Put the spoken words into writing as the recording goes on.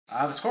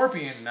The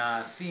scorpion,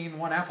 scene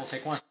 1 apple,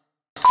 take 1.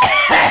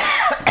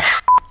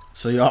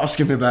 So you're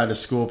asking me about the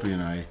scorpion,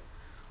 eh?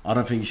 I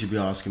don't think you should be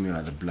asking me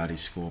about the bloody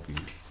scorpion.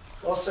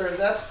 Well, sir,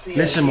 that's the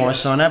Listen, idea. my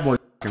son, that boy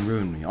f***ing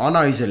ruined me. I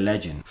know he's a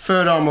legend.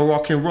 Third arm of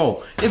rock and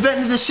roll.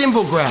 Invented the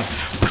cymbal grab.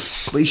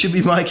 But you should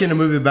be making a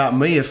movie about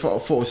me. I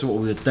thought that's what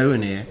we were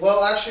doing here.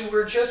 Well, actually,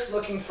 we're just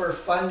looking for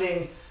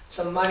funding,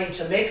 some money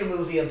to make a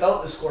movie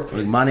about the scorpion.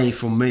 Like money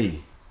from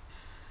me.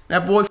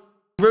 That boy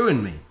f***ing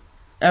ruined me.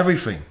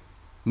 Everything.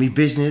 Me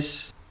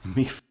business.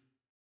 Me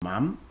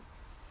mum.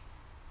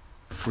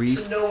 Free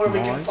To know where we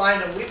can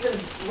find him. We've been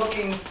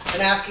looking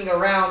and asking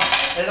around,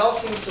 and it all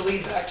seems to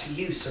lead back to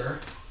you, sir.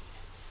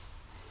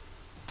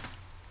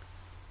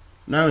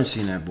 No one's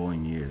seen that boy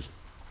in years.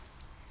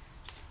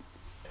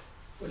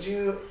 Would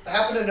you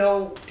happen to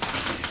know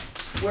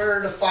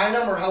where to find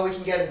him or how we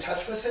can get in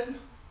touch with him?